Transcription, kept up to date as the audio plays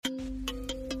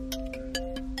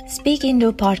Speak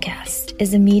Indo Podcast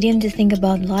is a medium to think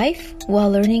about life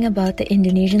while learning about the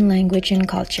Indonesian language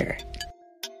and culture.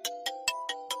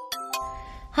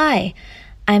 Hi,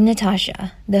 I'm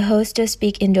Natasha, the host of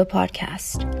Speak Indo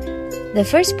Podcast. The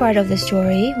first part of the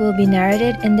story will be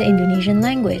narrated in the Indonesian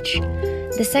language.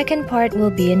 The second part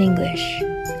will be in English.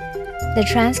 The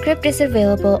transcript is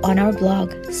available on our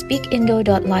blog,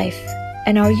 speakindo.life,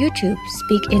 and our YouTube,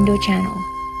 Speak Indo channel.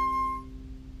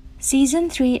 Season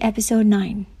 3, Episode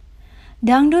 9.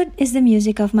 Dangdut is the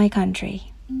music of my country.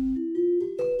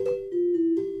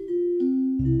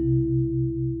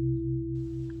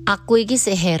 Aku iki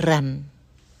seheran.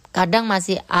 Kadang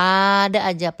masih ada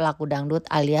aja pelaku dangdut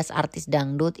alias artis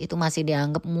dangdut itu masih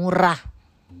dianggap murah.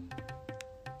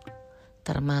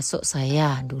 Termasuk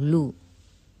saya dulu.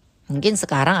 Mungkin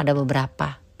sekarang ada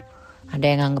beberapa. Ada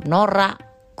yang anggap norak,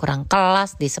 kurang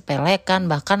kelas, disepelekan,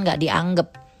 bahkan gak dianggap.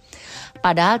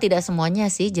 Padahal tidak semuanya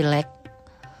sih jelek.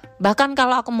 Bahkan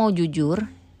kalau aku mau jujur,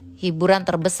 hiburan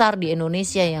terbesar di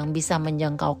Indonesia yang bisa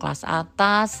menjangkau kelas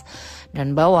atas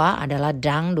dan bawah adalah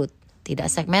dangdut. Tidak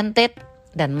segmented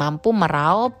dan mampu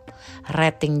meraup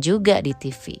rating juga di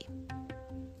TV.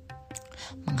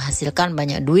 Menghasilkan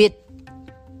banyak duit.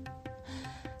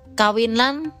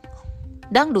 Kawinan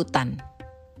dangdutan.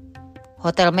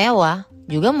 Hotel mewah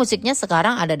juga musiknya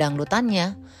sekarang ada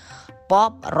dangdutannya.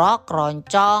 Pop, rock,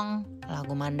 roncong,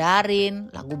 lagu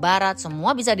Mandarin, lagu Barat,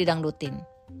 semua bisa didangdutin.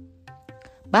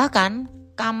 Bahkan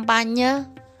kampanye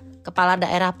kepala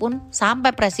daerah pun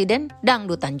sampai presiden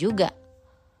dangdutan juga.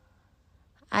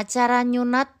 Acara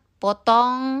nyunat,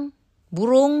 potong,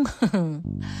 burung,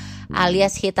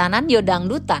 alias hitanan yo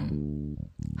dangdutan.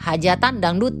 Hajatan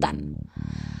dangdutan.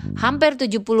 Hampir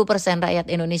 70% rakyat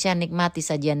Indonesia nikmati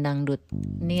sajian dangdut.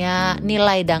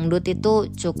 Nilai dangdut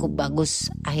itu cukup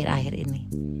bagus akhir-akhir ini.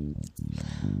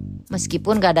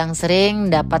 Meskipun kadang sering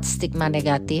dapat stigma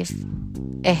negatif,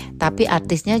 tapi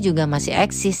artisnya juga masih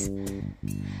eksis.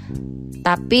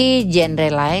 Tapi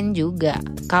genre lain juga,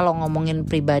 kalau ngomongin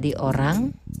pribadi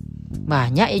orang,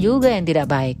 banyak juga yang tidak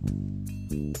baik.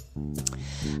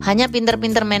 Hanya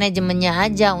pinter-pinter manajemennya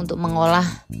aja untuk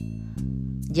mengolah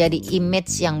jadi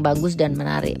image yang bagus dan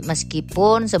menarik.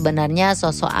 Meskipun sebenarnya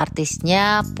sosok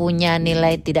artisnya punya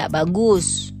nilai tidak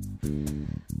bagus.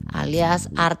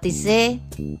 Alias artisnya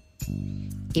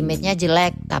image-nya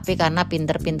jelek, tapi karena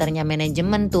pinter-pinternya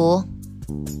manajemen tuh,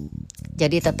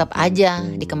 jadi tetap aja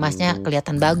dikemasnya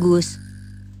kelihatan bagus.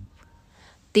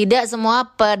 Tidak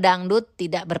semua pedangdut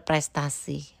tidak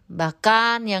berprestasi.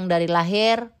 Bahkan yang dari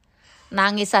lahir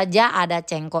nangis saja ada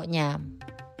cengkoknya.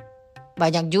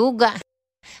 Banyak juga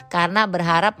karena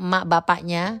berharap emak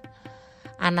bapaknya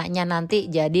anaknya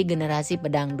nanti jadi generasi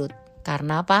pedangdut.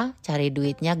 Karena apa? Cari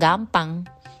duitnya gampang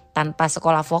tanpa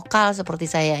sekolah vokal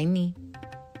seperti saya ini.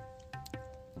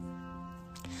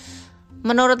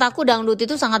 Menurut aku dangdut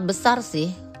itu sangat besar sih,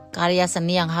 karya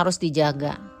seni yang harus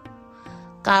dijaga.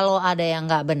 Kalau ada yang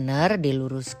gak benar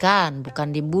diluruskan, bukan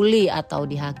dibully atau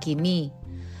dihakimi.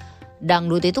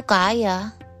 Dangdut itu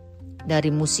kaya,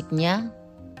 dari musiknya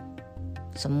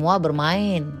semua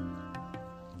bermain.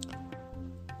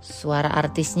 Suara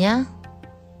artisnya,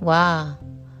 wah,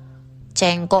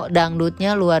 cengkok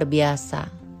dangdutnya luar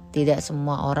biasa. Tidak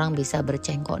semua orang bisa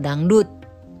bercengkok dangdut.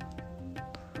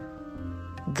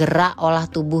 Gerak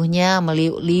olah tubuhnya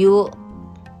meliuk-liuk.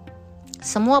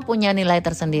 Semua punya nilai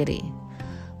tersendiri.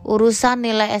 Urusan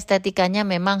nilai estetikanya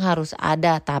memang harus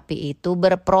ada, tapi itu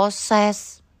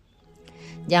berproses.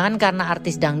 Jangan karena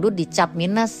artis dangdut dicap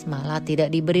minus, malah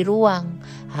tidak diberi ruang.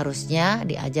 Harusnya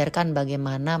diajarkan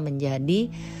bagaimana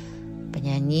menjadi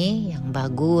penyanyi yang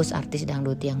bagus, artis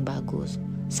dangdut yang bagus.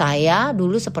 Saya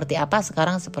dulu seperti apa,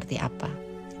 sekarang seperti apa.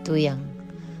 Itu yang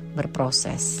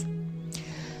berproses.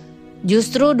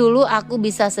 Justru dulu aku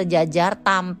bisa sejajar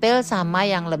tampil sama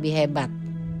yang lebih hebat.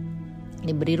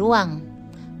 Diberi ruang,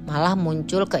 malah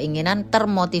muncul keinginan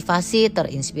termotivasi,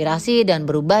 terinspirasi dan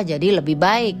berubah jadi lebih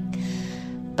baik.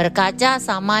 Berkaca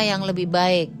sama yang lebih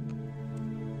baik.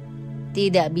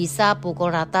 Tidak bisa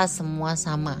pukul rata semua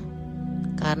sama.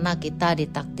 Karena kita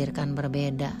ditakdirkan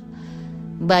berbeda.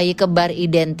 Bayi kembar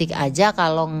identik aja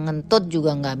kalau ngentut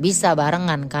juga gak bisa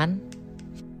barengan kan?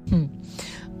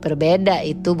 Berbeda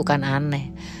itu bukan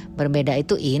aneh. Berbeda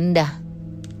itu indah.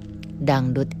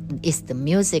 Dangdut is the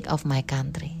music of my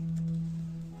country.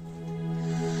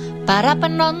 Para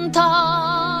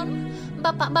penonton,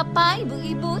 bapak-bapak,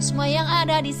 ibu-ibu, semua yang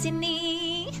ada di sini.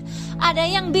 Ada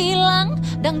yang bilang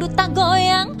dangdut tak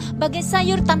goyang, bagai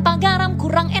sayur tanpa garam,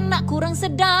 kurang enak, kurang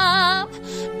sedap.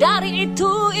 Dari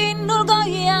itu Indul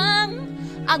goyang,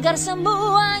 agar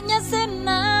semuanya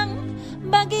senang.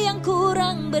 Bagi yang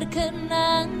kurang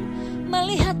berkenan,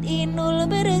 melihat Inul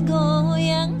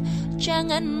bergoyang.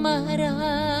 Jangan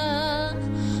marah,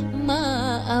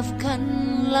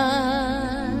 maafkanlah.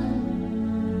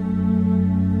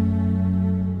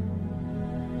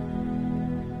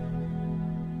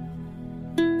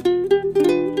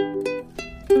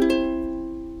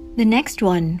 The next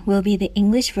one will be the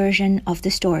English version of the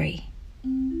story.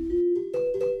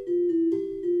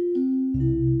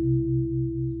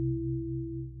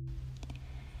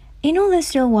 Inul is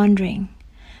still wondering.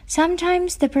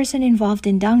 Sometimes the person involved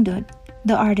in Dangdut,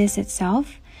 the artist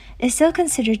itself, is still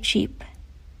considered cheap,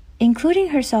 including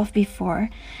herself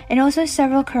before, and also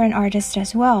several current artists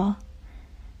as well.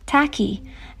 Tacky,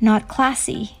 not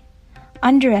classy.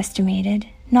 Underestimated,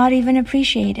 not even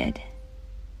appreciated.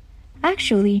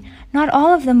 Actually, not all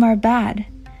of them are bad.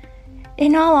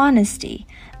 In all honesty,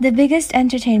 the biggest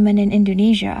entertainment in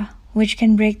Indonesia, which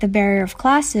can break the barrier of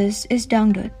classes, is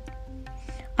Dangdut.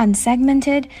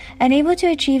 Unsegmented and able to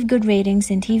achieve good ratings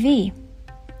in TV.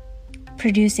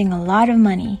 Producing a lot of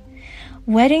money.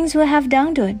 Weddings will have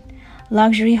Dangdut.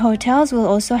 Luxury hotels will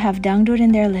also have Dangdut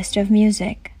in their list of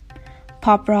music.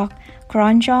 Pop rock,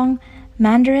 keroncong,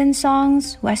 Mandarin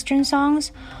songs, Western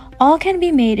songs, all can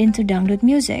be made into Dangdut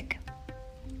music.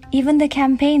 Even the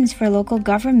campaigns for local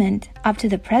government up to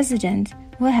the president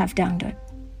will have Dangdut.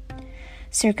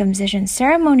 Circumcision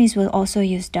ceremonies will also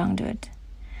use Dangdut.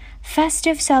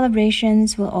 Festive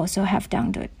celebrations will also have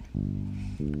Dangdut.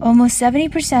 Almost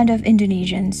 70% of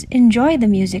Indonesians enjoy the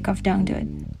music of Dangdut.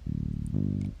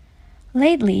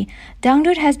 Lately,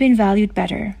 Dangdut has been valued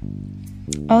better,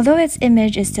 although its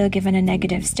image is still given a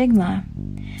negative stigma,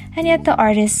 and yet the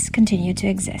artists continue to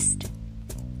exist.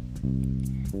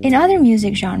 In other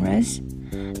music genres,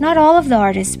 not all of the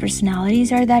artists'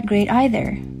 personalities are that great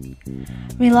either,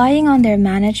 relying on their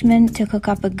management to cook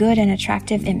up a good and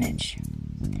attractive image.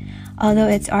 Although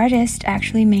its artist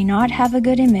actually may not have a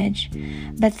good image,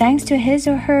 but thanks to his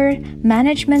or her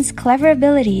management's clever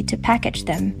ability to package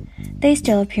them, they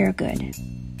still appear good.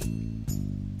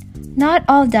 Not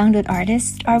all Dangdut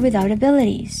artists are without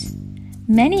abilities.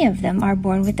 Many of them are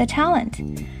born with the talent,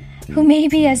 who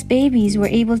maybe as babies were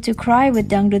able to cry with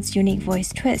Dangdut's unique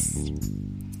voice twists.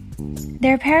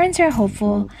 Their parents are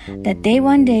hopeful that they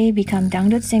one day become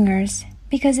Dangdut singers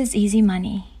because it's easy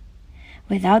money,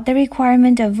 without the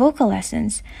requirement of vocal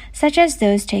lessons such as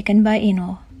those taken by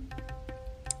Inul.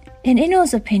 In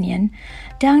Inul's opinion,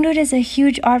 Dangdut is a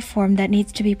huge art form that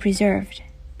needs to be preserved.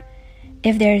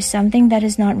 If there is something that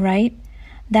is not right,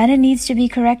 then it needs to be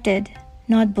corrected,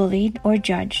 not bullied or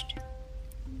judged.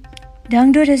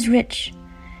 Dangdut is rich.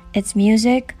 Its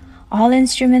music, all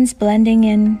instruments blending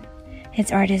in,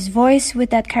 its artist's voice with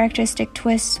that characteristic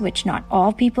twist which not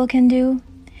all people can do,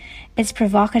 its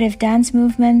provocative dance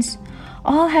movements,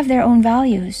 all have their own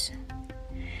values.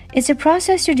 It's a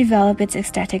process to develop its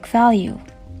aesthetic value.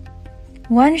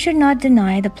 One should not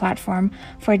deny the platform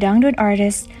for Dangdut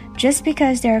artists just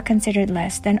because they are considered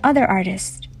less than other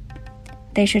artists.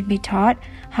 They should be taught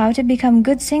how to become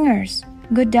good singers,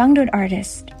 good Dangdut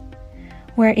artists.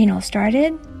 Where Inul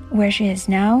started, where she is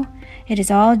now, it is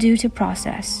all due to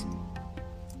process.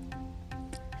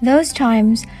 Those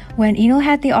times when Inul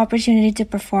had the opportunity to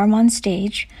perform on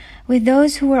stage with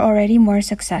those who were already more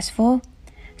successful,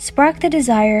 sparked the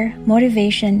desire,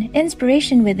 motivation,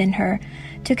 inspiration within her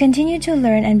to continue to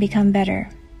learn and become better,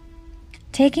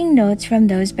 taking notes from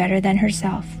those better than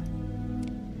herself.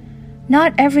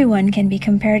 Not everyone can be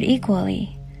compared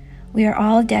equally. We are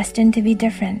all destined to be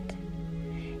different.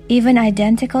 Even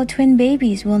identical twin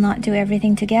babies will not do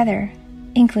everything together,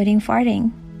 including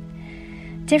farting.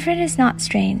 Different is not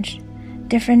strange.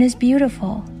 Different is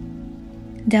beautiful.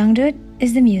 Dangdut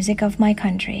is the music of my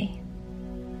country.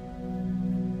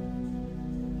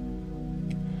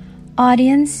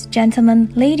 Audience,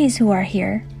 gentlemen, ladies who are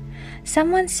here,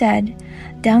 someone said,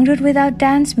 Dangdut without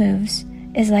dance moves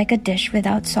is like a dish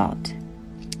without salt.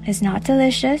 It's not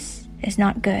delicious, it's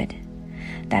not good.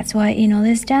 That's why Inul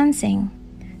is dancing,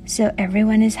 so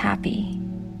everyone is happy.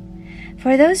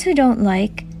 For those who don't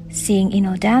like seeing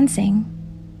Inul dancing,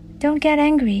 don't get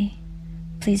angry.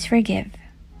 Please forgive.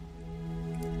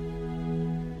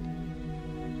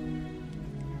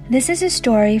 This is a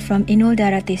story from Inul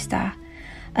Daratista,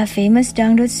 a famous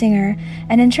Dangdut singer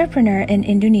and entrepreneur in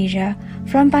Indonesia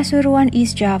from Pasuruan,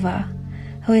 East Java,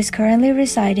 who is currently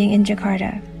residing in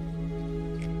Jakarta.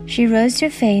 She rose to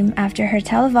fame after her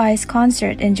televised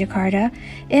concert in Jakarta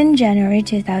in January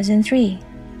 2003.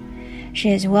 She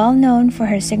is well known for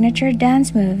her signature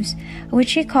dance moves, which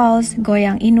she calls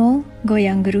Goyang Inul,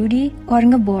 Goyang Gerudi, or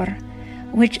Ngebor,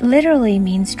 which literally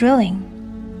means drilling.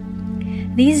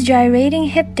 These gyrating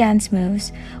hip dance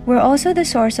moves were also the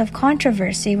source of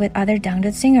controversy with other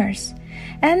Dangdut singers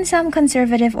and some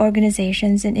conservative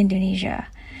organizations in Indonesia,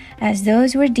 as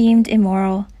those were deemed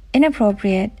immoral,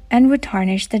 inappropriate, and would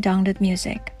tarnish the Dangdut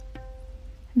music.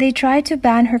 They tried to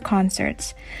ban her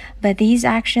concerts, but these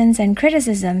actions and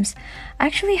criticisms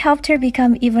actually helped her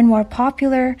become even more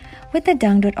popular with the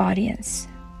Dangdut audience.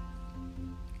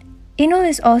 Inul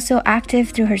is also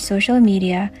active through her social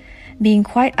media, being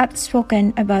quite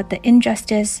outspoken about the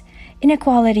injustice,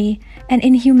 inequality, and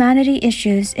inhumanity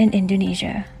issues in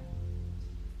Indonesia.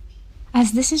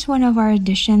 As this is one of our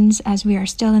editions as we are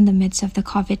still in the midst of the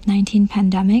COVID-19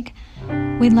 pandemic,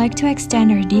 we'd like to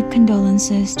extend our deep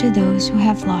condolences to those who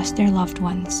have lost their loved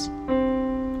ones.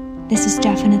 This is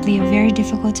definitely a very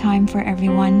difficult time for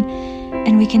everyone,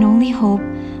 and we can only hope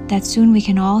that soon we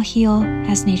can all heal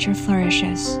as nature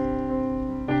flourishes.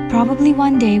 Probably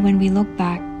one day when we look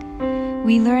back,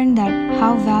 we learn that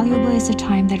how valuable is the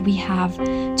time that we have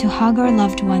to hug our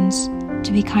loved ones,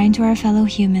 to be kind to our fellow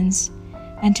humans,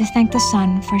 and to thank the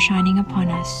sun for shining upon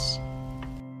us.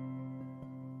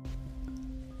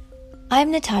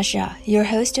 I'm Natasha, your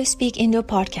host of Speak Indo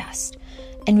podcast,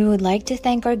 and we would like to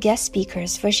thank our guest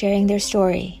speakers for sharing their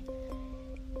story.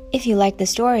 If you like the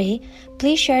story,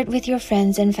 please share it with your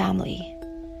friends and family.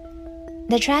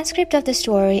 The transcript of the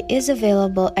story is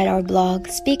available at our blog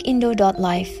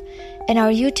speakindo.life and our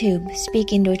YouTube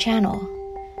Speak Indo channel.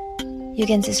 You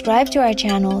can subscribe to our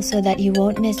channel so that you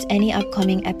won't miss any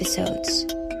upcoming episodes.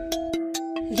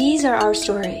 These are our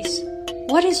stories.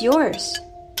 What is yours?